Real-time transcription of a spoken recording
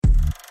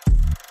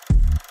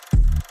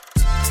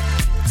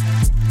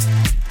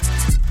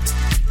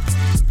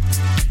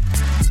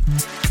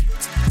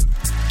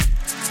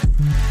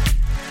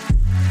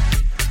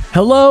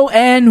Hello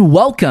and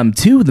welcome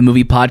to the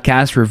movie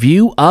podcast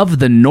review of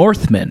The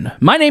Northman.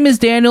 My name is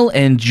Daniel,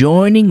 and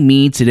joining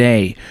me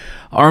today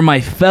are my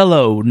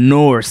fellow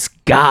Norse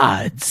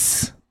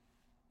gods.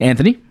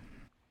 Anthony?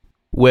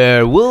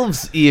 Where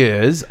wolves'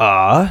 ears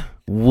are,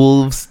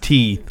 wolves'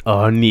 teeth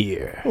are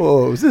near.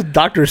 Oh, is this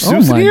Dr.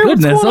 Seuss Oh my here?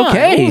 goodness,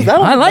 okay.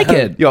 I like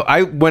it. Yo,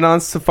 I went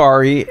on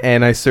Safari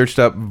and I searched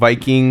up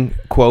Viking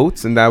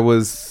quotes, and that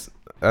was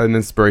an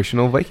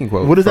inspirational Viking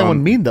quote. What does that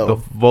one mean, though? The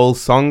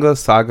Volsunga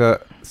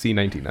Saga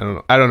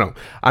C19. I don't know.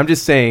 I'm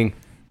just saying,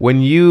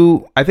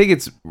 I think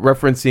it's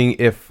referencing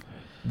if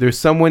there's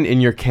someone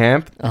in your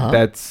camp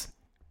that's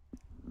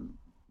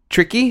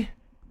tricky,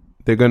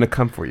 they're going to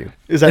come for you.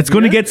 It's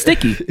going to get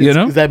sticky, you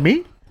know? Is that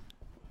me?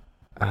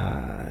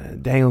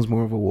 Daniel's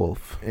more of a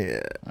wolf.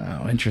 Yeah.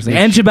 Oh, interesting.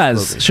 And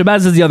Shabazz.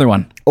 Shabazz is the other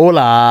one.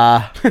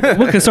 Hola.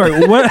 Okay, sorry.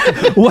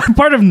 What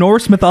part of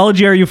Norse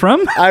mythology are you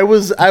from? I'm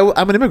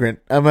an immigrant.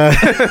 I'm an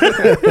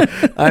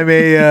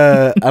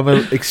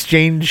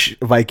exchange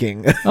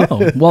Viking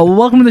Oh, well,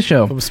 welcome to the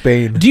show. from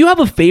Spain. Do you have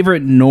a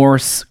favorite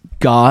Norse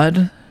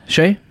god,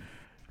 Shay?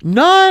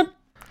 Not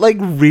like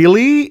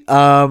really.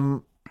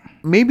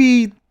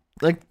 Maybe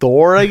like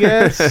Thor, I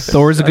guess.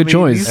 Thor's a good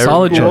choice. he's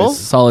Solid cool. choice.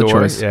 Solid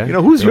Thor, choice. yeah. You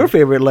know, who's your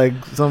favorite? Like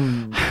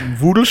some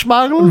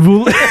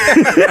Voodoo-schmagel?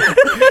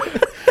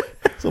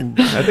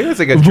 I think that's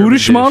like a Voodoo German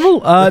dish.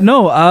 schmodel?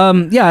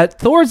 No. Yeah,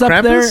 Thor's up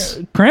Krampus?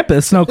 there.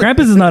 Krampus. No,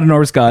 Krampus is not a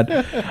Norse god.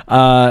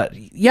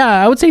 Yeah,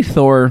 I would say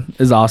Thor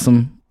is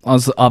awesome.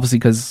 Obviously,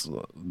 because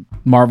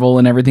Marvel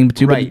and everything,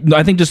 too. Right. But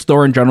I think just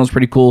Thor in general is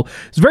pretty cool.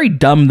 It's very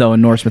dumb, though,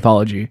 in Norse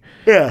mythology.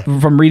 Yeah.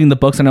 From reading the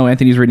books, I know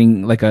Anthony's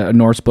reading like a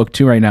Norse book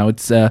too right now.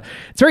 It's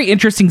very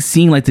interesting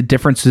seeing like the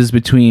differences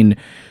between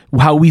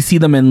how we see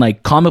them in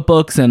like comic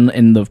books and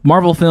in the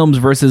Marvel films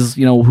versus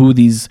who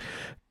these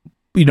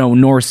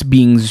Norse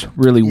beings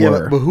really Yeah,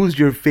 were. but who's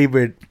your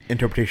favorite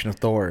interpretation of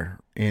Thor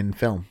in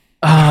film?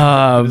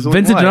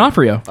 Vincent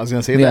D'Onofrio. I was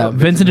gonna say Yeah, that.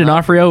 Vincent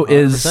D'Onofrio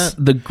is 100%.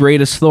 the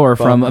greatest Thor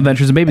from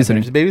Adventures in Babysitting.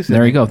 Adventures in Babysitting.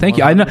 There you go. Thank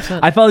you. I know. 100%.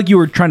 I felt like you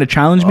were trying to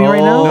challenge me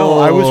right now. No,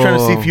 I was trying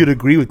to see if you'd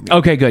agree with me.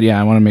 Okay, good. Yeah,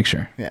 I want to make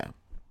sure. Yeah.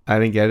 I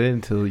didn't get it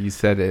until you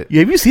said it. Yeah,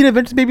 have you seen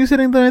Adventures in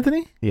Babysitting, though,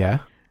 Anthony? Yeah.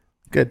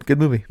 Good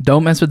movie.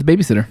 Don't mess with the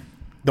babysitter.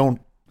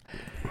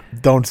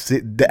 Don't say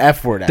the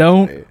F word.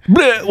 Don't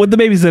bleh, with the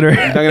babysitter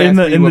in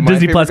the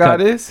Disney Plus God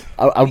cut. is?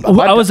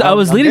 I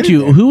was leading to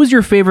you. Who was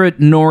your favorite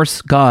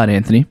Norse god,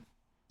 Anthony?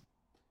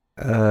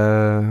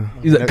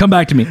 He's like, come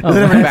back to me. Oh.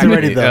 It's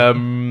already though.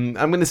 I'm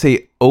gonna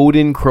say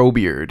Odin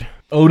Crowbeard.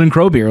 Odin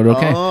Crowbeard.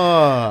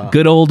 Okay,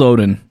 good old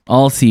Odin,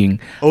 all-seeing.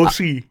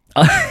 OC.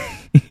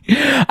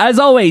 As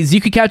always, you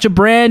can catch a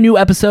brand new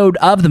episode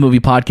of the movie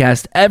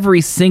podcast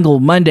every single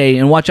Monday,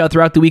 and watch out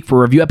throughout the week for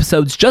review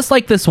episodes just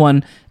like this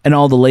one and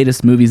all the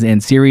latest movies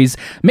and series.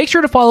 Make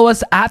sure to follow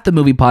us at the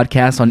movie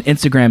podcast on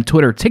Instagram,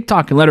 Twitter,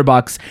 TikTok, and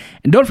Letterboxd.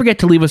 And don't forget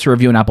to leave us a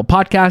review on Apple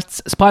Podcasts,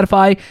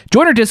 Spotify,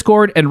 join our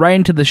Discord, and write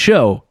into the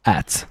show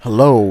at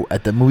Hello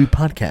at the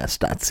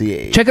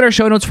moviepodcast.ca. Check out our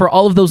show notes for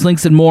all of those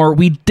links and more.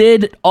 We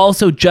did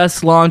also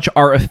just launch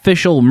our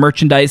official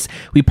merchandise.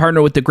 We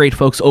partner with the great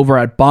folks over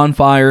at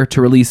Bonfire to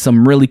release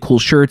some really cool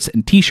shirts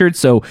and t-shirts,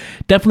 so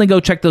definitely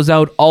go check those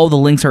out. All the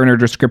links are in our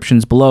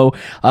descriptions below.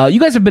 You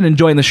guys have been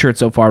enjoying the shirt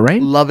so far,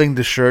 right? Loving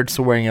the shirts,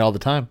 wearing it all the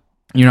time.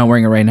 You're not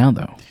wearing it right now,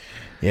 though.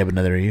 Yeah, but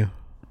neither are you.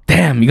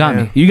 Damn, you got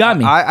me. You got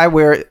me. I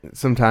wear it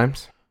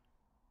sometimes.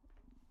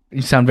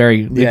 You sound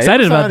very Yeah,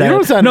 excited you don't about sound- you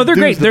don't that. sound No, they're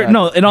great. enthused about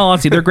No, in all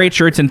honesty, they're great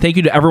shirts, and thank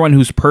you to everyone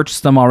who's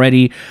purchased them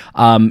already.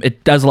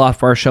 It does a lot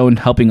for our show and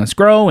helping us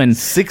grow. And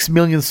 6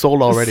 million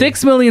sold already.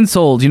 6 million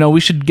sold. We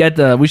should put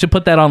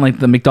that on like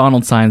the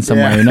McDonald's sign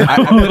somewhere.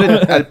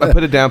 Yeah. I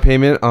put a down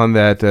payment on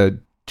that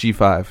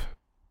G5,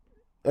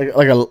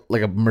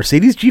 like a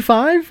Mercedes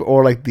G5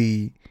 or like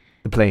the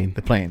plane.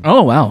 plane.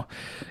 Oh wow,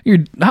 you're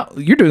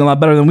doing a lot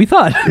better than we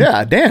thought.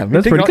 Yeah, damn.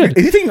 That's pretty good.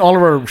 Is he taking all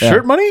of our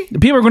shirt money?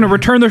 People are going to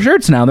return their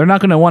shirts now. They're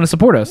not going to want to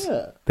support us.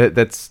 Yeah.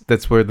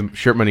 That's where the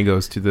shirt money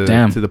goes to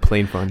the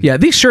plane fund. Yeah,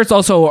 these shirts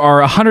also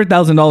are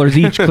 $100,000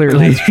 each.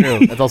 Clearly, That's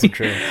true. That's also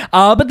true.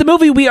 But the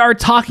movie we are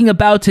talking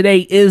about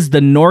today is The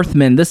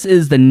Northman. This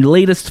is the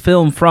latest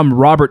film from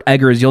Robert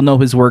Eggers. You'll know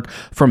his work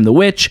from The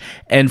Witch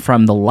and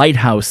from The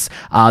Lighthouse.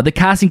 The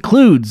cast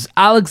includes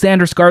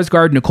Alexander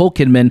Skarsgård, Nicole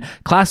Kidman,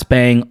 Claes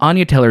Bang,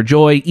 Anya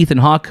Taylor-Joy, Ethan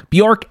Hawke,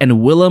 Bjork,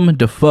 and Willem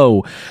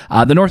Dafoe.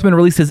 The Northman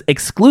releases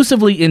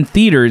exclusively in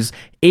theaters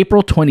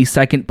April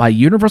 22nd by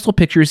Universal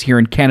Pictures here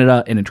in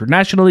Canada and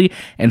internationally,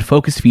 and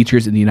Focus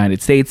Features in the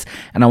United States.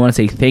 And I want to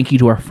say thank you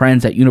to our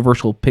friends at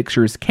Universal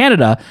Pictures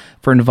Canada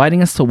for inviting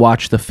us to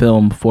watch the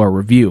film for a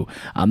review.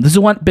 This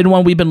has been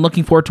one we've been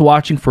looking forward to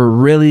watching for a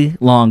really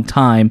long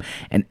time,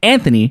 and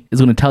Anthony is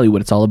going to tell you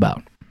what it's all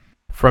about.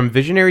 From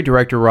visionary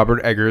director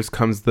Robert Eggers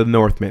comes The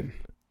Northman,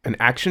 an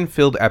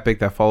action-filled epic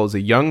that follows a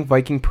young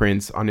Viking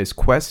prince on his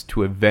quest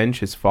to avenge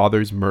his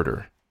father's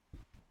murder.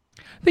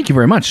 Thank you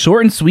very much.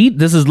 Short and sweet.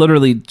 This is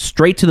literally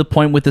straight to the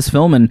point with this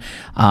film, and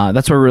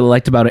that's what I really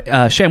liked about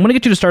it. Shay, I'm going to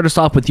get you to start us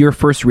off with your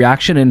first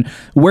reaction and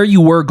where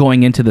you were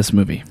going into this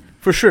movie.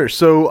 For sure.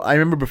 So I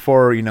remember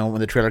before, when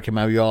the trailer came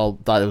out, we all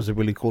thought it was a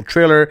really cool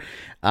trailer.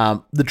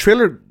 The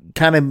trailer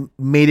kind of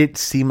made it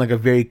seem like a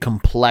very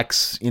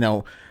complex,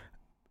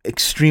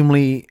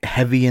 extremely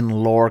heavy in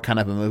lore kind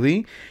of a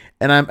movie.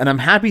 And I'm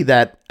happy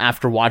that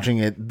after watching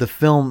it, the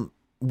film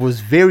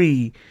was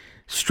very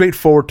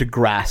straightforward to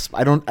grasp.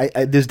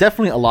 There's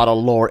definitely a lot of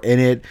lore in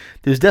it.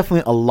 There's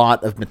definitely a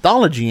lot of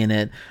mythology in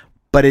it,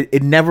 but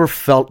it never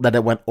felt that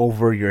it went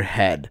over your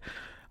head.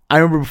 I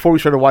remember before we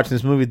started watching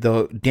this movie,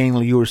 though,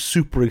 Daniel, you were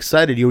super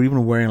excited. You were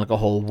even wearing like a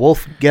whole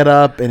wolf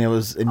getup, and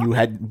you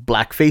had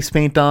black face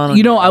paint on.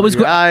 I was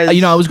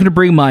going to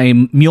bring my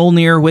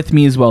Mjolnir with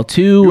me as well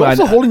too. You're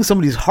also holding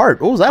somebody's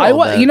heart. What was that?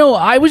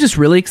 I was just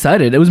really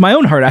excited. It was my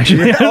own heart,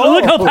 actually. Yeah.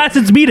 Look how fast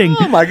it's beating.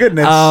 Oh my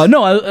goodness.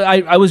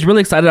 I was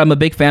really excited. I'm a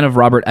big fan of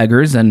Robert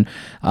Eggers and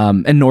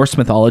Norse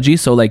mythology.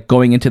 So like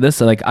going into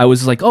this, I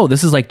was like, oh,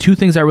 this is like two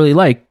things I really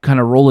like, kind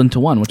of roll into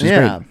one, which is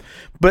great.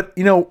 But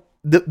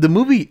the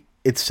movie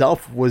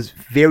itself was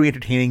very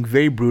entertaining,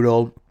 very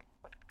brutal.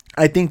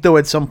 I think though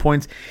at some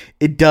points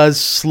it does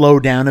slow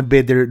down a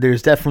bit.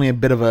 There's definitely a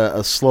bit of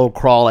a slow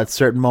crawl at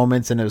certain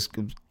moments, and it was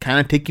kind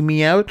of taking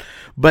me out.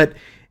 But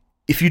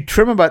if you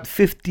trim about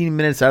 15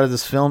 minutes out of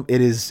this film,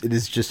 it is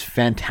just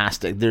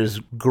fantastic. There's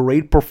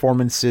great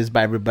performances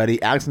by everybody.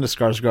 Alexander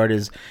Skarsgård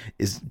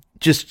is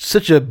just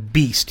such a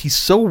beast. He's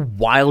so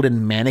wild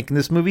and manic in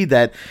this movie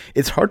that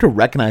it's hard to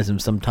recognize him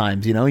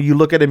sometimes. You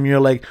look at him and you're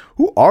like,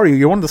 who are you?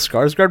 You're one of the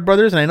Skarsgård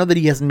brothers. And I know that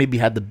he hasn't maybe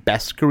had the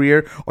best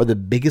career or the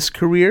biggest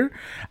career,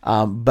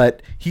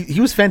 but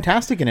he was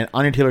fantastic in it.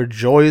 Anya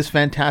Taylor-Joy is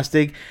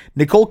fantastic.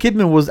 Nicole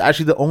Kidman was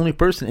actually the only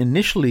person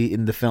initially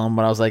in the film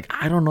when I was like,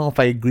 I don't know if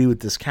I agree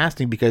with this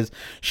casting because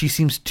she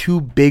seems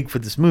too big for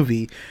this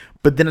movie.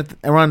 But then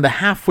around the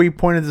halfway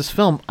point of this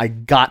film, I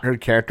got her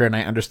character and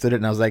I understood it,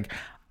 and I was like,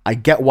 I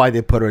get why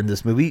they put her in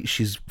this movie.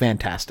 She's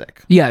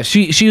fantastic. Yeah,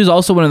 she was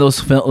also one of those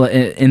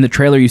in the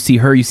trailer. You see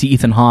her, you see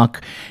Ethan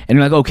Hawke, and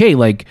you're like, okay,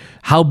 like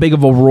how big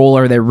of a role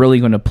are they really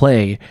going to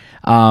play?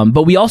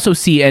 But we also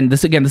see, and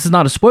this is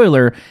not a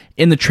spoiler.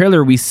 In the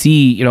trailer, we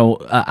see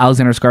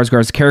Alexander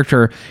Skarsgård's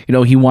character.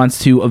 He wants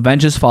to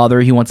avenge his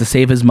father, he wants to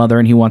save his mother,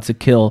 and he wants to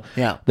kill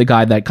the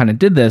guy that kind of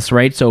did this,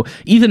 right? So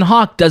Ethan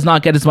Hawke does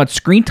not get as much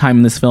screen time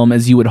in this film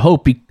as you would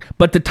hope,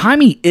 but the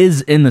time he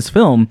is in this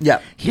film,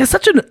 he has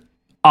such an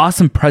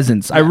awesome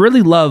presence. I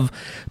really love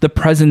the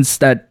presence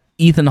that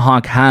Ethan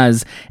Hawke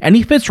has, and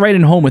he fits right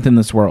in home within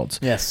this world.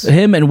 Yes.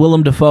 Him and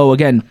Willem Dafoe,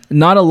 again,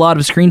 not a lot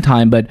of screen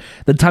time, but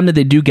the time that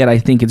they do get, I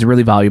think is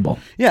really valuable.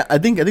 Yeah, I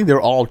think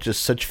they're all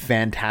just such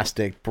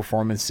fantastic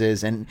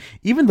performances, and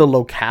even the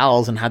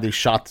locales and how they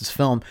shot this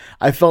film,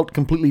 I felt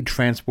completely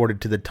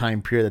transported to the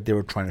time period that they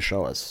were trying to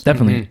show us.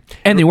 Definitely.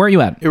 Mm-hmm. Andy, where are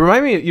you at? It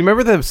reminded me, you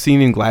remember the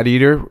scene in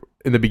Gladiator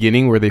in the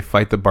beginning where they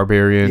fight the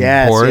barbarian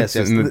hordes?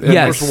 Yes. The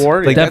First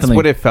War? Like, definitely. that's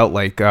what it felt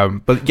like.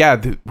 But yeah,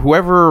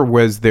 whoever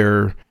was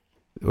their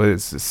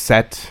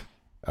set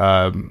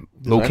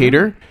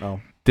locator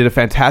did a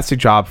fantastic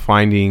job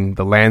finding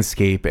the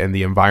landscape and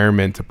the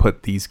environment to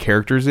put these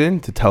characters in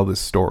to tell this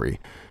story.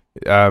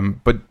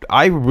 But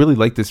I really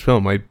like this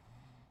film.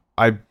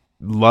 I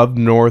love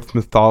Norse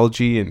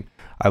mythology, and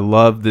I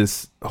love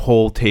this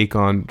whole take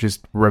on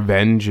just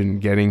revenge and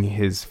getting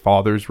his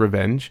father's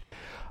revenge.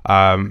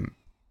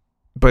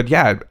 But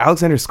yeah,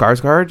 Alexander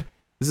Skarsgård,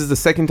 this is the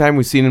second time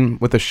we've seen him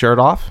with a shirt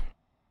off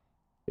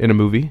in a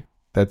movie.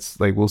 That's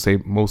like, we'll say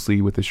mostly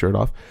with his shirt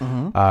off.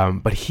 Mm-hmm.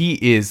 But he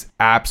is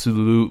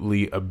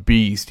absolutely a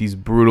beast. He's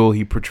brutal.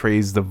 He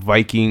portrays the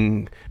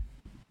Viking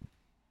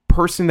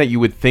person that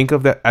you would think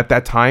of at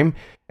that time.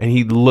 And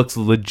he looks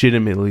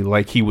legitimately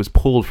like he was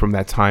pulled from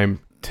that time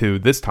to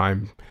this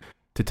time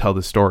to tell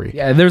the story.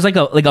 Yeah, there's like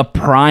a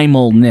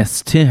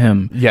primalness to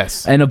him.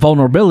 Yes. And a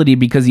vulnerability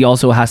because he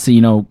also has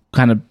to,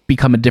 kind of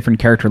become a different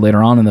character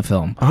later on in the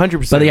film.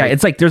 100%. But yeah,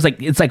 it's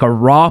like a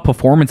raw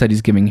performance that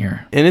he's giving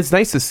here. And it's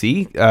nice to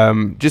see,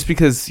 just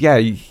because,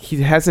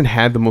 he hasn't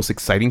had the most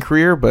exciting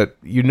career, but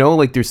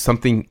like there's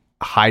something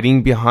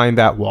hiding behind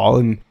that wall,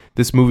 and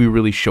this movie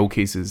really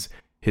showcases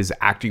his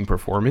acting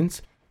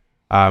performance.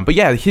 But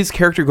yeah, his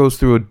character goes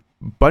through a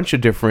bunch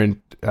of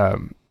different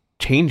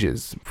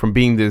changes from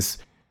being this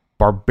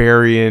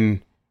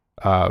barbarian,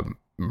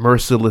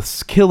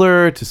 merciless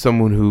killer to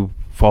someone who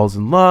falls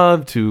in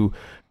love to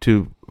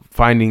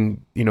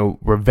finding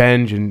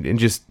revenge and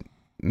just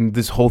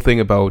this whole thing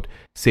about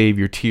save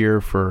your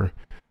tear for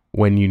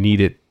when you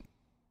need it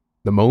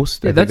the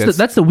most. Yeah,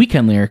 that's the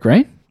Weekend lyric,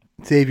 right?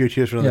 Save your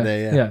tears for another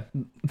day. Yeah.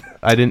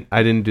 I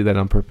didn't do that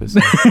on purpose.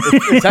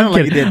 It sounded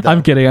like you did, though.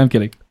 I'm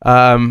kidding.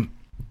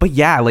 But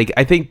yeah, like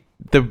I think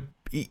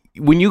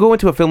when you go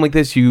into a film like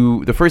this,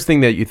 the first thing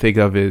that you think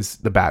of is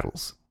the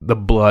battles, the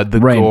blood, the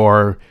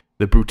gore,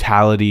 the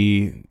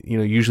brutality.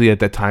 Usually at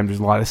that time there's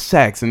a lot of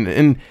sex,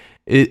 and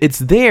it's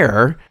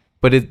there,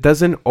 but it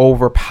doesn't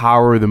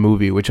overpower the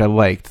movie, which I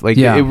liked. Like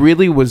it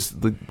really was.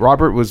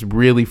 Robert was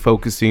really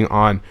focusing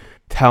on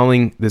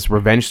telling this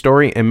revenge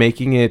story and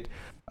making it,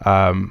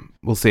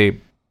 we'll say,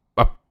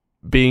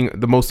 being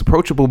the most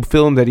approachable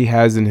film that he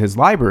has in his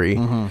library,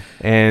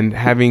 and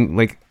having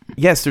like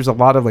yes, there's a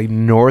lot of like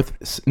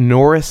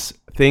Norse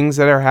things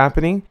that are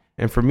happening,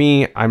 and for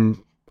me,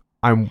 I'm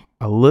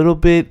a little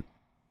bit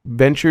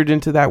ventured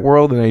into that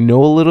world, and I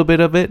know a little bit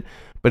of it.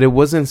 But it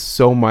wasn't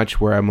so much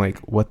where I'm like,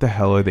 what the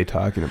hell are they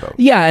talking about?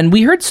 Yeah, and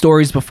we heard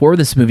stories before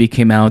this movie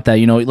came out that,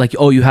 like,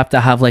 oh, you have to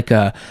have like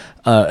a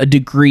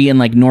degree in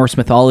like Norse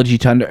mythology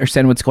to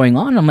understand what's going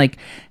on. I'm like,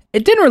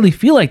 it didn't really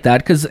feel like that,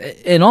 because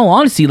in all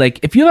honesty, like,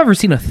 if you've ever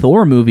seen a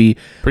Thor movie,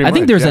 I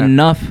think there's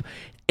enough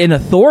in a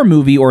Thor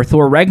movie or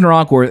Thor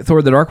Ragnarok or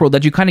Thor the Dark World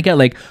that you kind of get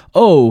like,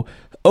 oh,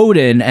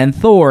 Odin and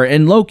Thor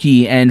and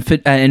Loki and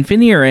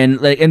Fenrir and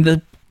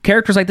the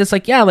characters like this,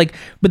 like, yeah, like,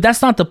 but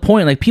that's not the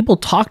point. Like, people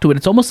talk to it.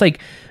 It's almost like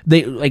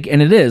they like,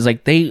 and it is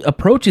like they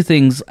approach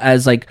things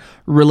as like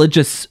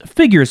religious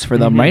figures for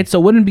them, right? So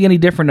it wouldn't be any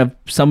different of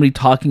somebody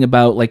talking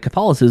about like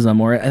Catholicism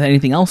or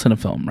anything else in a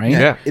film, right?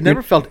 Yeah. It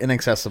never felt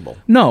inaccessible.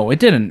 No, it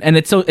didn't. And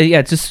it's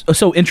it's just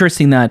so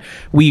interesting that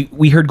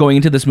we heard going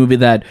into this movie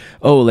that,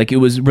 oh, like, it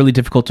was really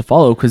difficult to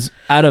follow, because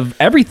out of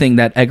everything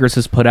that Eggers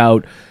has put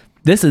out,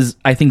 this is,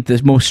 I think,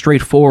 the most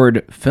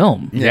straightforward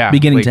film,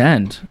 beginning to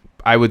end.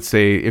 I would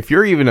say if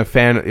you're a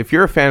fan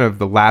of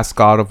the last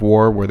God of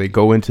War, where they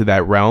go into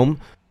that realm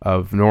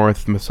of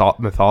Norse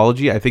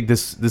mythology, I think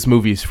this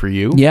movie is for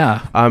you.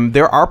 Yeah.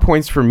 There are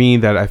points for me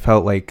that I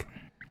felt like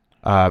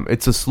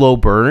it's a slow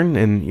burn,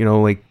 and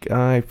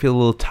I feel a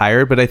little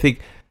tired. But I think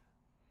the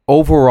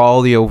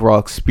overall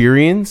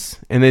experience,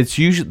 and it's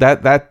usually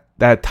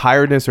that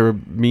tiredness or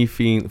me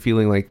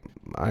feeling like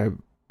I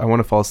want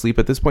to fall asleep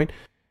at this point,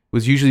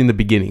 was usually in the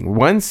beginning.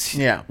 Once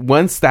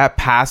that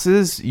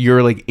passes,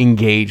 you're like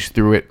engaged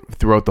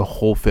throughout the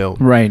whole film.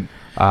 Right.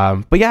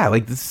 But yeah,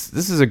 like this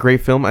is a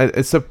great film.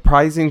 It's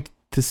surprising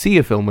to see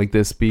a film like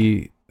this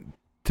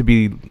to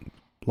be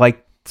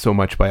liked so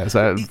much by us.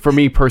 For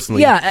me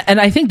personally. Yeah, and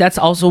I think that's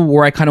also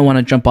where I kind of want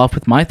to jump off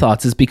with my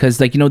thoughts, is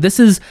because, like, this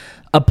is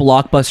a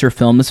blockbuster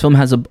film. This film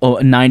has a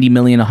 $90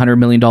 million, $100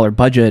 million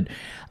budget.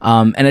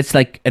 And it's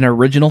like an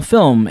original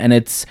film, and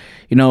it's,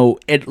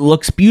 it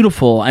looks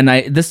beautiful. And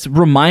this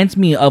reminds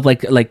me of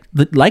like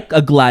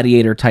a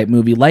Gladiator type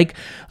movie, like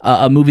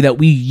a movie that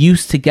we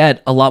used to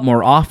get a lot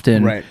more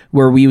often, right,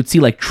 where we would see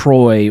like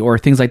Troy or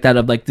things like that,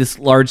 of like this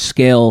large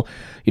scale,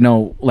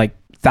 like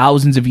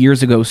thousands of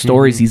years ago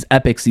stories, these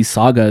epics, these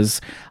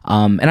sagas.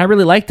 And I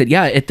really liked it.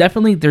 Yeah,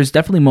 there's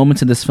definitely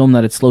moments in this film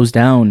that it slows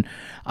down.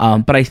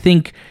 But I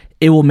think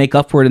it will make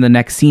up for it in the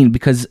next scene,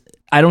 because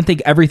I don't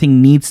think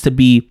everything needs to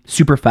be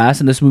super fast,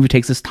 and this movie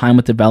takes its time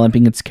with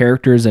developing its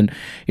characters and,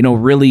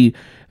 really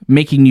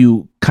making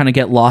you kind of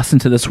get lost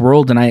into this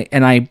world. And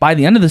I by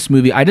the end of this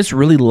movie, I just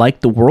really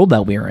liked the world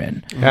that we were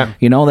in. Yeah.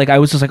 Like, I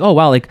was just like, oh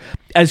wow, like,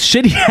 as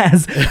shitty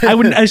as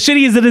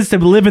it is to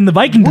live in the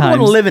Viking times,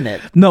 wouldn't want to live in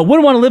it. No,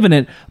 wouldn't want to live in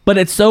it, but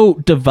it's so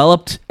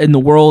developed in the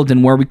world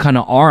and where we kind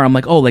of are. I'm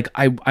like, oh, like,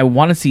 I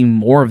want to see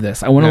more of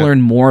this. I want to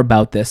learn more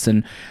about this,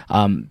 and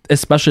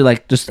especially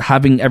like just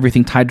having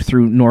everything tied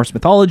through Norse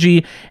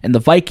mythology and the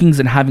Vikings,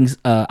 and having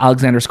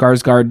Alexander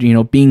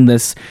Skarsgård, being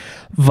this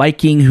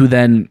Viking who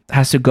then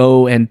has to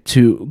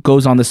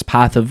goes on this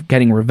path of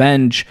getting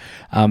revenge.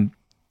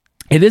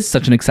 It is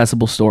such an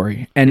accessible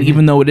story, and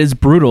even though it is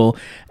brutal,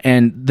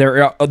 and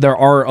there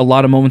are a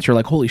lot of moments where you're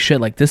like, holy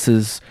shit, like, this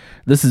is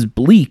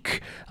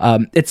bleak.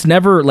 It's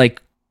never like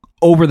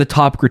over the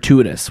top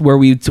gratuitous, where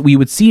we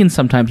would see in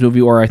sometimes movie,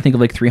 or I think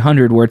of like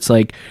 300, where it's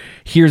like,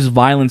 here's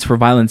violence for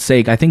violence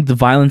sake. I think the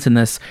violence in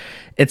this,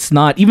 it's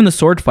not even the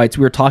sword fights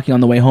we were talking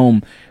on the way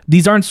home.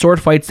 These aren't sword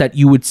fights that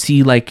you would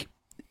see like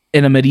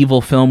in a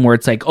medieval film, where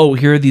it's like, oh,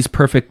 here are these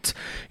perfect,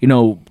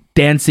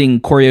 dancing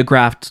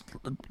choreographed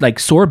like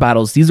sword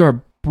battles. These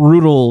are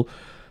brutal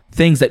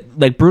things, that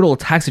like brutal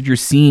attacks that you're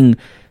seeing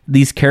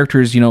these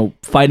characters,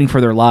 fighting for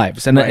their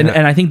lives. And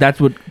and I think that's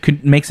what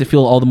makes it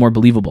feel all the more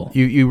believable.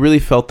 You really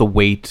felt the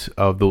weight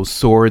of those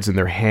swords in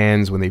their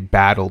hands when they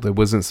battled. It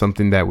wasn't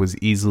something that was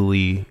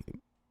easily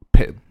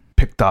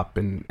picked up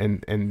and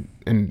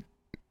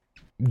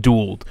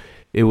dueled.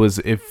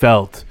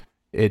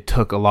 It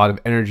took a lot of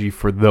energy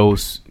for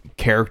those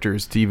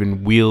characters to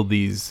even wield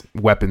these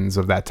weapons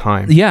of that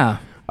time. Yeah.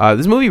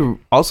 This movie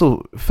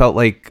also felt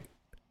like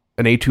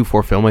an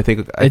A24 film. I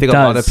think a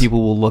lot of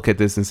people will look at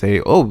this and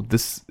say, "Oh,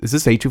 is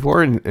this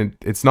A24?" And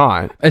it's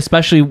not.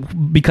 Especially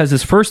because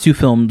his first two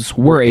films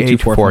were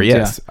A24 films.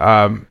 Yes.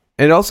 Yeah.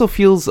 It also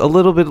feels a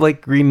little bit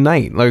like Green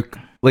Knight. Like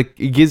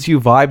it gives you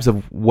vibes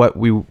of what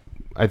we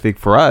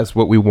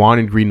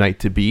wanted Green Knight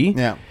to be.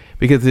 Yeah.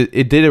 Because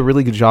it did a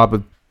really good job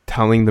of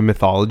telling the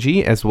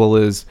mythology, as well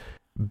as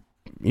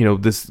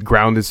this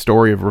grounded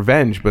story of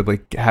revenge, but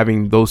like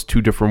having those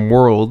two different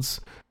worlds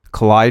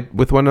collide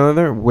with one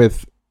another,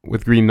 with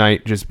Green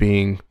Knight just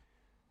being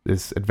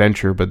this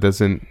adventure, but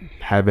doesn't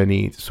have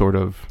any sort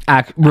of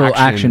real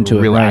action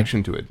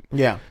to it.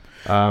 Yeah.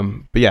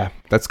 But yeah,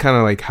 that's kind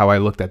of like how I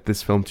looked at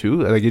this film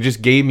too. Like, it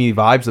just gave me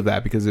vibes of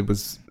that, because it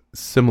was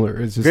similar.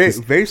 It's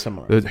just very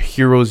similar. The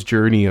hero's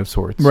journey of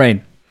sorts.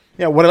 Right.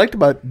 Yeah. What I liked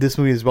about this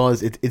movie as well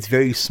is it's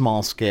very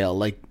small scale.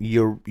 Like,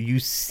 you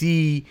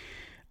see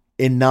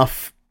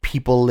enough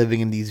people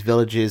living in these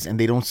villages, and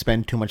they don't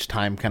spend too much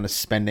time kind of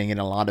spending in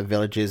a lot of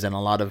villages and a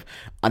lot of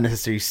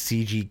unnecessary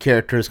CG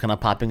characters kind of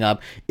popping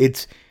up.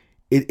 It's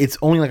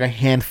only like a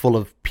handful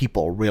of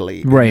people,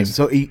 really. Right.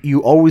 So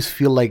you always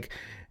feel like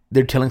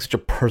they're telling such a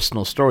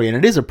personal story, and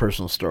it is a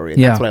personal story.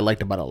 And that's what I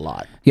liked about it a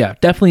lot. Yeah,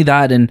 definitely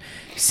that. And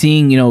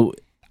seeing,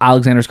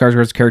 Alexander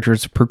Skarsgård's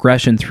character's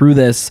progression through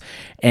this,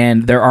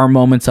 and there are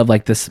moments of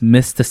like this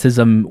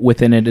mysticism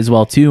within it as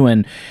well too.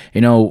 And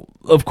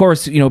of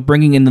course,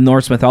 bringing in the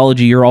Norse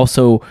mythology, you're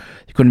also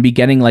going to be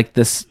getting like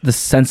this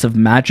sense of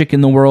magic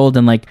in the world,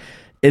 and like,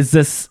 is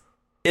this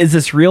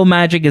real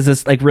magic? Is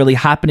this like really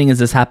happening? Is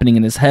this happening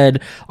in his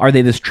head? Are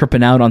they just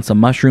tripping out on some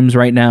mushrooms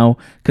right now?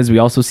 Because we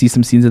also see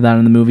some scenes of that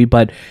in the movie.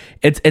 But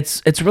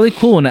it's really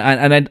cool, and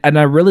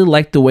I really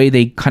like the way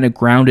they kind of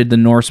grounded the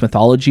Norse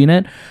mythology in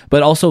it.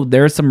 But also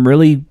there's some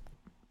really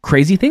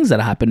crazy things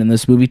that happen in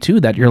this movie too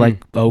that you're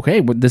like,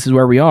 okay, this is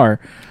where we are.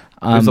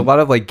 There's a lot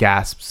of like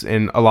gasps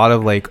and a lot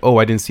of like, oh,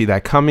 I didn't see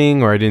that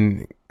coming, or I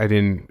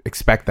didn't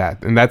expect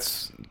that, and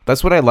that's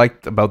what I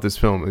liked about this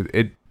film.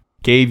 It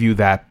gave you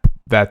that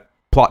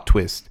plot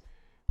twist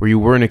where you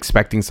weren't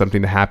expecting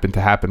something to happen.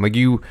 Like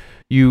you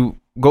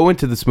go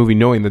into this movie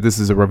knowing that this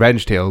is a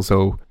revenge tale,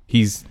 so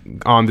he's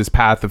on this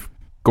path of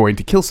going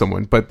to kill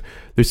someone, but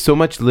there's so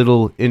much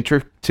little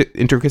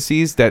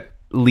intricacies that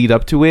lead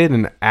up to it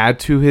and add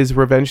to his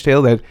revenge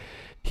tale that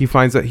he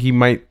finds that he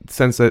might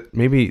sense that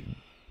maybe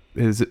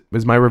is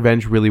my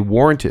revenge really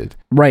warranted?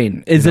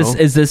 Right. Is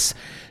this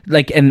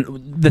like, and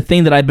the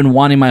thing that I've been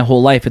wanting my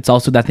whole life, it's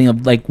also that thing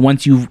of like,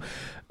 once you've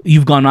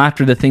gone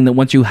after the thing, that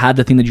once you had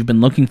the thing that you've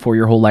been looking for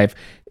your whole life,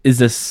 is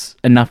this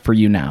enough for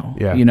you now?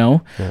 Yeah.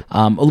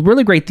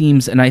 Really great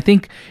themes. And I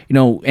think,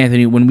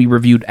 Anthony, when we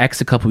reviewed X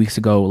a couple weeks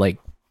ago, like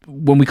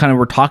when we kind of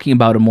were talking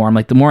about it more, I'm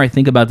like, the more I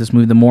think about this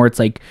movie, the more it's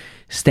like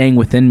staying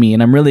within me.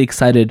 And I'm really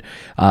excited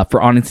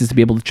for audiences to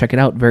be able to check it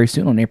out very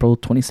soon on April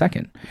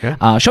 22nd.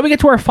 Yeah. Shall we get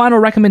to our final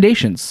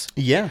recommendations?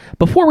 Yeah.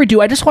 Before we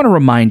do, I just want to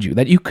remind you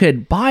that you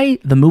could buy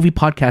the Movie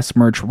Podcast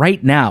merch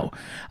right now.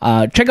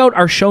 Check out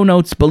our show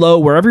notes below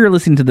wherever you're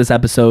listening to this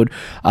episode,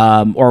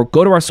 or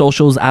go to our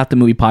socials at the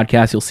Movie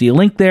Podcast. You'll see a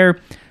link there.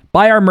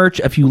 Buy our merch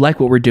if you like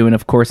what we're doing.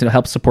 Of course, it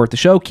helps support the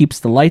show, keeps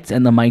the lights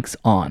and the mics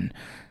on.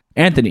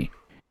 Anthony,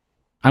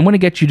 I'm going to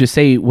get you to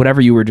say whatever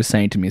you were just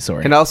saying to me,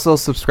 sorry. And also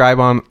subscribe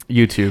on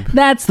YouTube.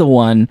 That's the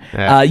one.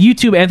 Yeah.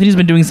 YouTube, Anthony's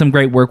been doing some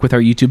great work with our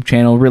YouTube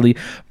channel, really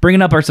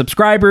bringing up our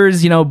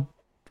subscribers,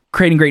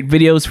 creating great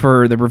videos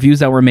for the reviews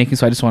that we're making.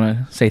 So I just want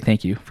to say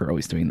thank you for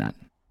always doing that.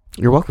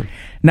 You're welcome.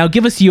 Now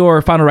give us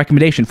your final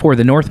recommendation for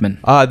The Northman.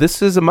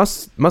 This is a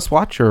must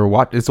watch, or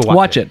what? It's a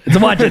watch it. It's a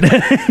watch it.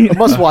 A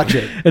must watch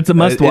it. It's a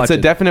must watch. It's a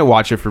definite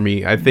watch it for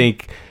me. I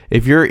think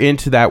if you're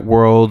into that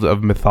world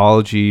of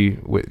mythology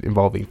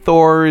involving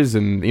Thors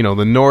and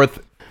the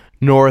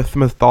North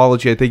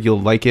mythology, I think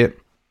you'll like it.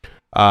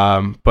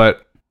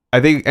 But I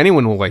think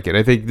anyone will like it.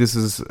 I think this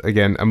is,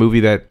 again, a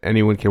movie that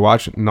anyone can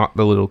watch, not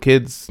the little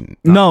kids.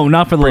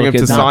 Not for the little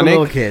kids. Not Sonic. the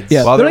little kids.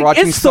 Yeah. While they're like,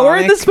 watching is Thor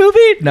in Sonic, this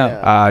movie?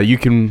 No. you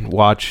can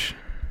watch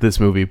this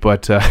movie,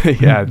 but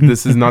yeah,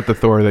 this is not the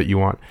Thor that you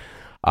want.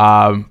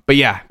 But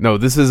yeah, no,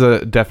 this is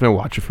a definite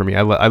watch it for me.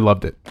 I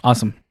loved it.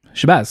 Awesome.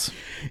 Shabazz.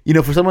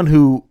 For someone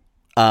who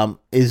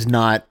is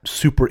not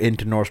super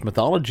into Norse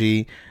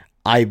mythology,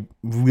 I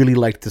really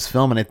liked this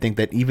film, and I think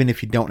that even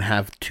if you don't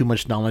have too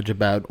much knowledge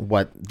about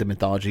what the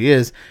mythology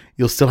is,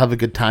 you'll still have a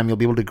good time. You'll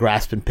be able to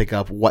grasp and pick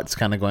up what's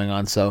kind of going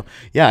on. So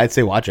yeah, I'd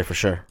say watch it for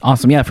sure.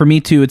 Awesome. Yeah, for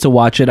me too, it's a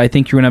watch it. I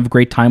think you're gonna have a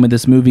great time with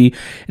this movie.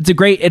 It's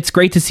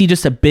great to see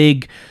just a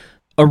big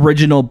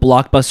original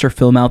blockbuster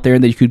film out there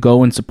that you could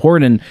go and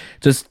support and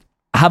just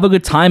have a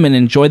good time and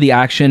enjoy the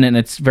action. And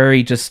it's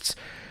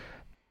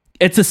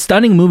it's a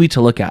stunning movie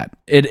to look at.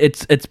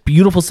 It's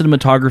beautiful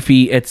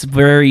cinematography. It's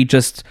very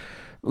just,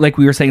 like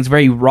we were saying, it's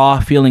very raw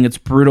feeling. It's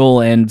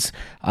brutal, and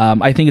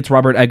I think it's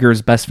Robert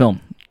Eggers' best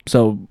film.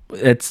 So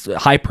it's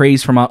high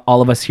praise from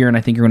all of us here, and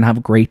I think you're going to have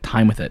a great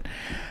time with it.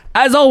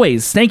 As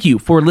always, thank you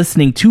for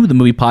listening to the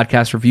Movie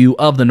Podcast review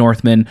of The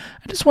Northman.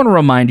 I just want to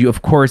remind you,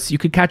 of course, you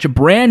could catch a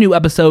brand new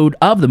episode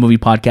of the Movie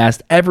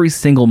Podcast every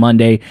single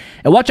Monday.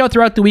 And watch out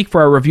throughout the week for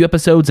our review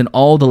episodes and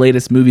all the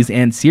latest movies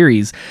and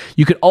series.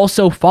 You could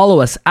also follow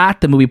us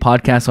at the Movie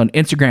Podcast on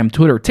Instagram,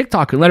 Twitter,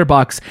 TikTok, and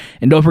Letterboxd.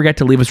 And don't forget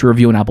to leave us a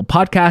review on Apple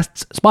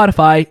Podcasts,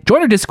 Spotify,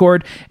 join our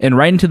Discord, and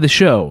write into the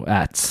show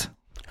at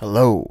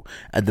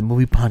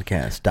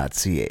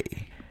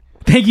hello@themoviepodcast.ca.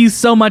 Thank you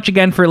so much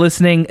again for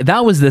listening.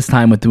 That was This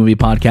Time with the Movie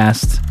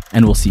Podcast,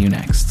 and we'll see you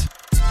next.